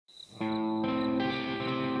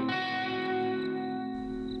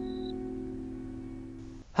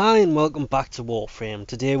Hi and welcome back to Warframe.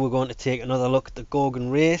 Today we're going to take another look at the Gorgon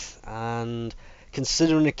Wraith, and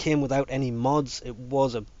considering it came without any mods, it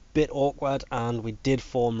was a bit awkward and we did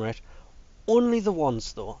former it. Only the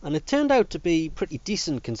once though, and it turned out to be pretty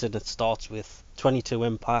decent considering it starts with 22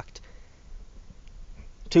 impact,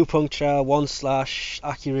 2 puncture, 1 slash,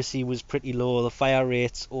 accuracy was pretty low, the fire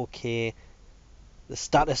rate's okay, the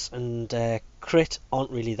status and crit aren't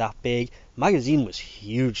really that big. Magazine was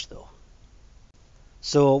huge though.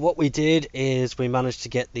 So what we did is we managed to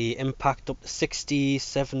get the impact up to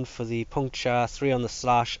 67 for the puncture, 3 on the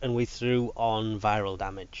slash, and we threw on viral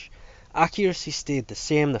damage. Accuracy stayed the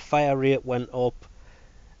same, the fire rate went up,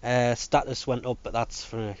 status went up, but that's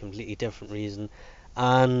for a completely different reason.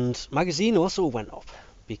 And magazine also went up,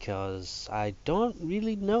 because I don't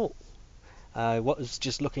really know. I was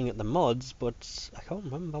just looking at the mods, but I can't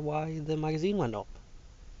remember why the magazine went up.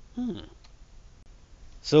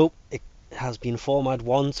 So it has been formatted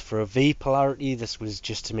once for a V polarity. This was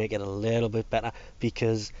just to make it a little bit better,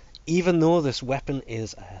 because even though this weapon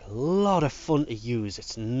is a lot of fun to use,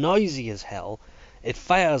 it's noisy as hell, it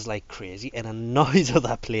fires like crazy, it annoys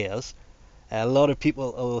other players. A lot of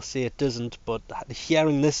people will say it doesn't, but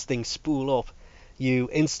hearing this thing spool up, you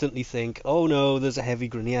instantly think, oh no, there's a heavy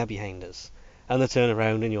grenadier behind us, and they turn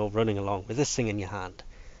around and you're running along with this thing in your hand.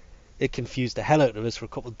 It confused the hell out of us for a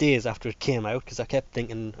couple of days after it came out, because I kept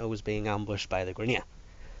thinking I was being ambushed by the grenadier.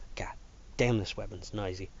 God damn, this weapon's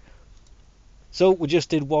noisy. So we just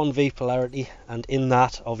did one V polarity, and in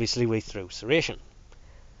that obviously we threw Serration.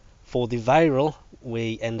 For the viral,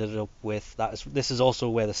 we ended up with, this is also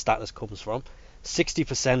where the status comes from,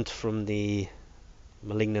 60% from the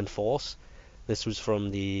Malignant Force. This was from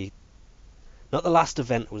the, not the last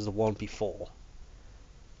event, it was the one before.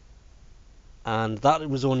 And that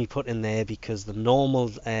was only put in there because the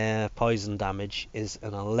normal poison damage is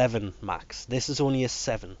an 11 max. This is only a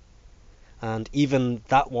 7, and even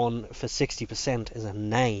that one for 60% is a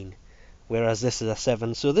 9, whereas this is a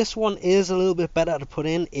 7. So this one is a little bit better to put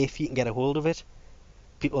in if you can get a hold of it.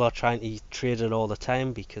 People are trying to trade it all the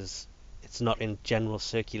time because it's not in general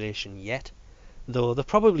circulation yet, though they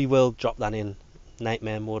probably will drop that in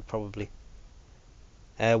nightmare mode probably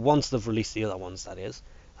once they've released the other ones, that is.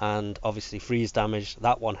 And obviously freeze damage,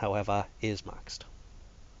 that one however is maxed.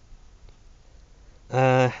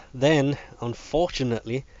 Then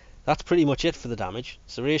unfortunately that's pretty much it for the damage.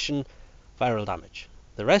 Serration, viral damage.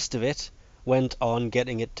 The rest of it went on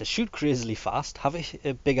getting it to shoot crazily fast, have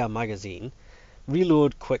a bigger magazine,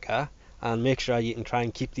 reload quicker, and make sure you can try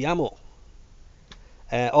and keep the ammo.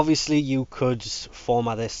 Obviously you could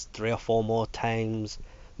format this 3 or 4 more times.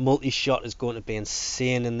 Multi-shot is going to be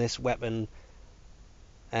insane in this weapon.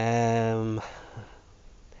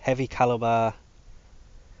 Heavy caliber,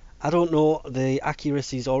 I don't know, the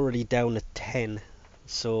accuracy is already down at 10,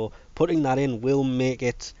 so putting that in will make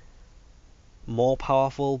it more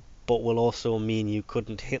powerful, but will also mean you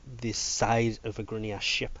couldn't hit the side of a grenadier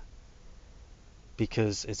ship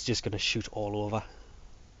because it's just going to shoot all over.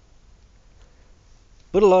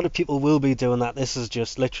 But a lot of people will be doing that. This is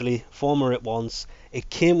just literally former it once. It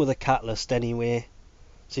came with a catalyst anyway,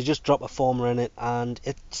 so you just drop a former in it and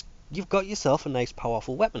you've got yourself a nice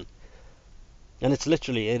powerful weapon. And it's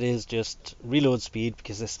literally, it is just reload speed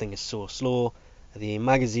because this thing is so slow, the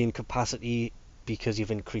magazine capacity because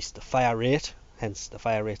you've increased the fire rate, hence the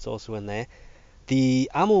fire rate's also in there. The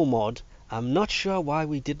ammo mod, I'm not sure why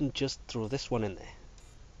we didn't just throw this one in there.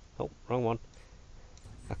 Oh, wrong one.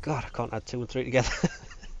 Oh god, I can't add 2 and 3 together.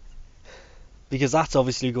 Because that's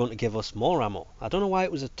obviously going to give us more ammo. I don't know why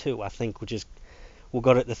it was a 2, I think we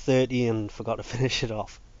got it to 30 and forgot to finish it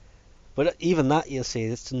off. But even that, you'll see,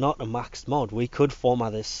 it's not a maxed mod. We could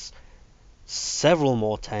format this several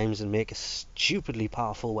more times and make a stupidly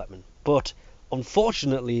powerful weapon. But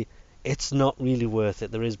unfortunately, it's not really worth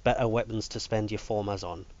it. There is better weapons to spend your formers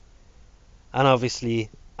on. And obviously,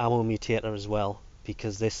 ammo mutator as well,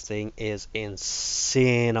 because this thing is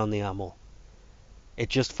insane on the ammo. It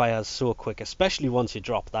just fires so quick, especially once you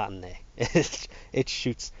drop that in there. It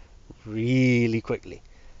shoots really quickly,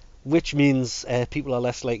 which means people are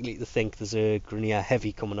less likely to think there's a grenadier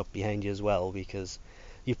heavy coming up behind you as well, because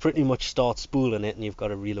you pretty much start spooling it and you've got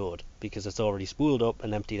to reload because it's already spooled up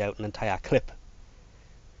and emptied out an entire clip.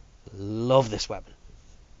 Love this weapon.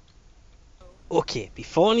 Okay,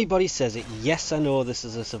 before anybody says it, yes, I know this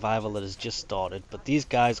is a survival that has just started, but these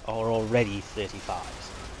guys are already 35s.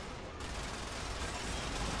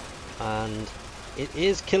 And it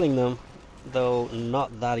is killing them, though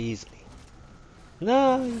not that easily.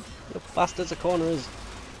 No, you bastards are corners.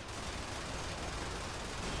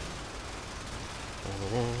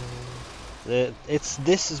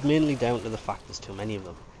 This is mainly down to the fact there's too many of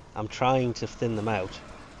them. I'm trying to thin them out.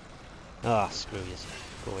 Ah, screw you.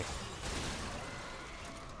 Go away.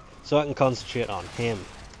 So I can concentrate on him.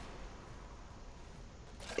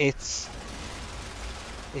 It's...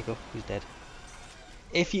 There you go, he's dead.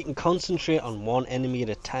 If you can concentrate on one enemy at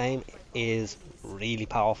a time, it is really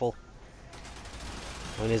powerful.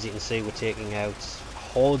 And as you can see, we're taking out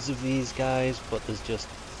hordes of these guys, but there's just...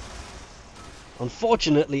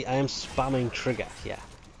 Unfortunately, I am spamming trigger here,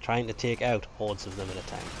 trying to take out hordes of them at a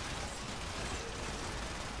time.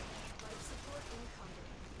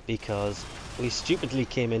 Because we stupidly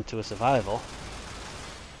came into a survival.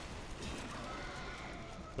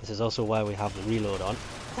 This is also why we have the reload on.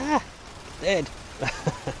 Ah! Dead!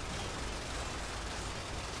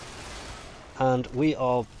 And we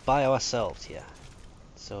are by ourselves here.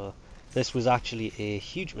 So this was actually a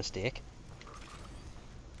huge mistake.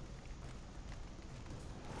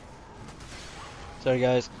 Sorry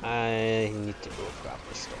guys, I need to go grab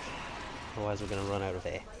this stuff. Otherwise we're going to run out of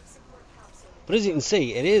air. But as you can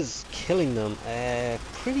see, it is killing them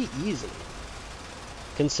pretty easily,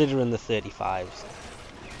 considering the 35s.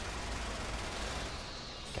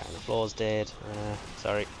 Guy on the floor's dead.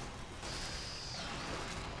 Sorry.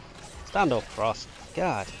 Stand up, Frost.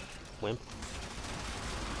 God, wimp.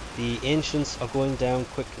 The ancients are going down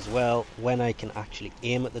quick as well when I can actually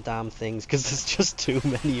aim at the damn things, because there's just too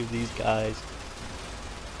many of these guys.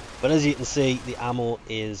 But as you can see, the ammo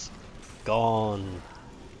is gone.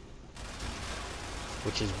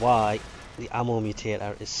 Which is why the ammo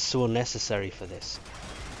mutator is so necessary for this.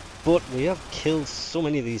 But we have killed so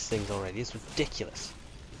many of these things already, it's ridiculous.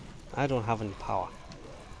 I don't have any power.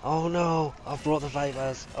 Oh no, I've brought the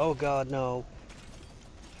Vipers. Oh god, no.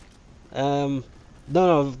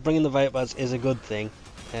 No, bringing the Vipers is a good thing.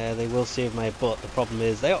 They will save my butt. The problem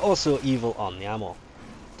is they are also evil on the ammo.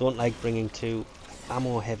 Don't like bringing two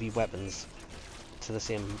ammo heavy weapons to the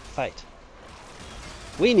same fight.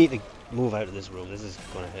 We need to move out of this room. This is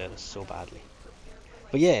going to hurt us so badly.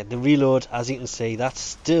 But yeah, the reload, as you can see, that's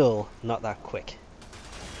still not that quick.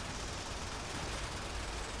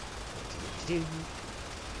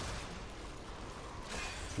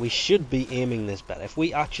 We should be aiming this better. If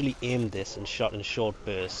we actually aimed this and shot in short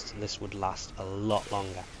bursts, this would last a lot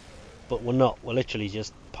longer. But we're not. We're literally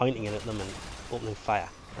just pointing it at them and opening fire.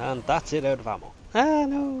 And that's it, out of ammo. Ah,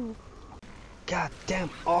 no! God damn,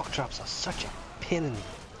 arc traps are such a pain in the...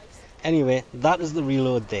 Anyway, that is the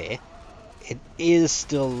reload there. It is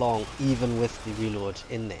still long, even with the reload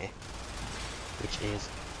in there. Which is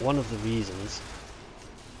one of the reasons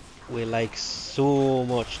we like so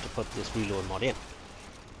much to put this reload mod in.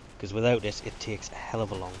 Because without it, it takes a hell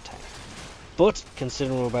of a long time. But,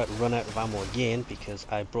 considering we're about to run out of ammo again, because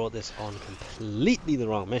I brought this on completely the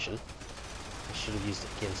wrong mission, I should have used it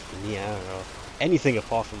against Veneer or anything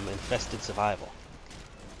apart from infested survival.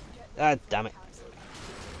 Ah, damn it.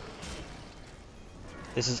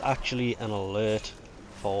 This is actually an alert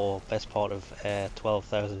for best part of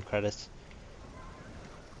 12,000 credits.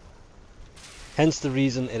 Hence the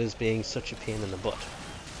reason it is being such a pain in the butt.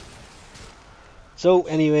 So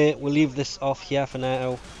anyway, we'll leave this off here for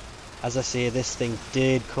now. As I say, this thing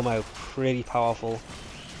did come out pretty powerful.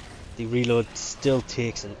 The reload still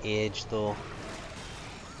takes an age though,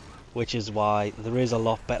 which is why there is a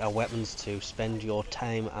lot better weapons to spend your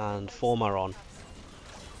time and former on.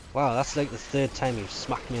 Wow, that's like the third time you've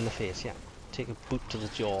smacked me in the face. Yeah, take a boot to the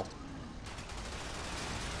jaw.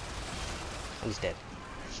 And he's dead.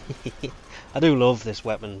 I do love this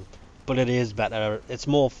weapon, but it is better. It's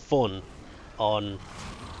more fun on,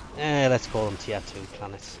 let's call them tier 2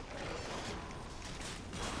 planets.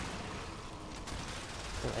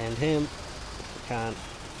 We'll end him if we can.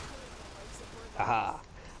 Aha!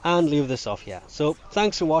 And leave this off here. So,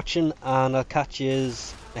 thanks for watching, and I'll catch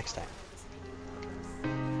yous next time.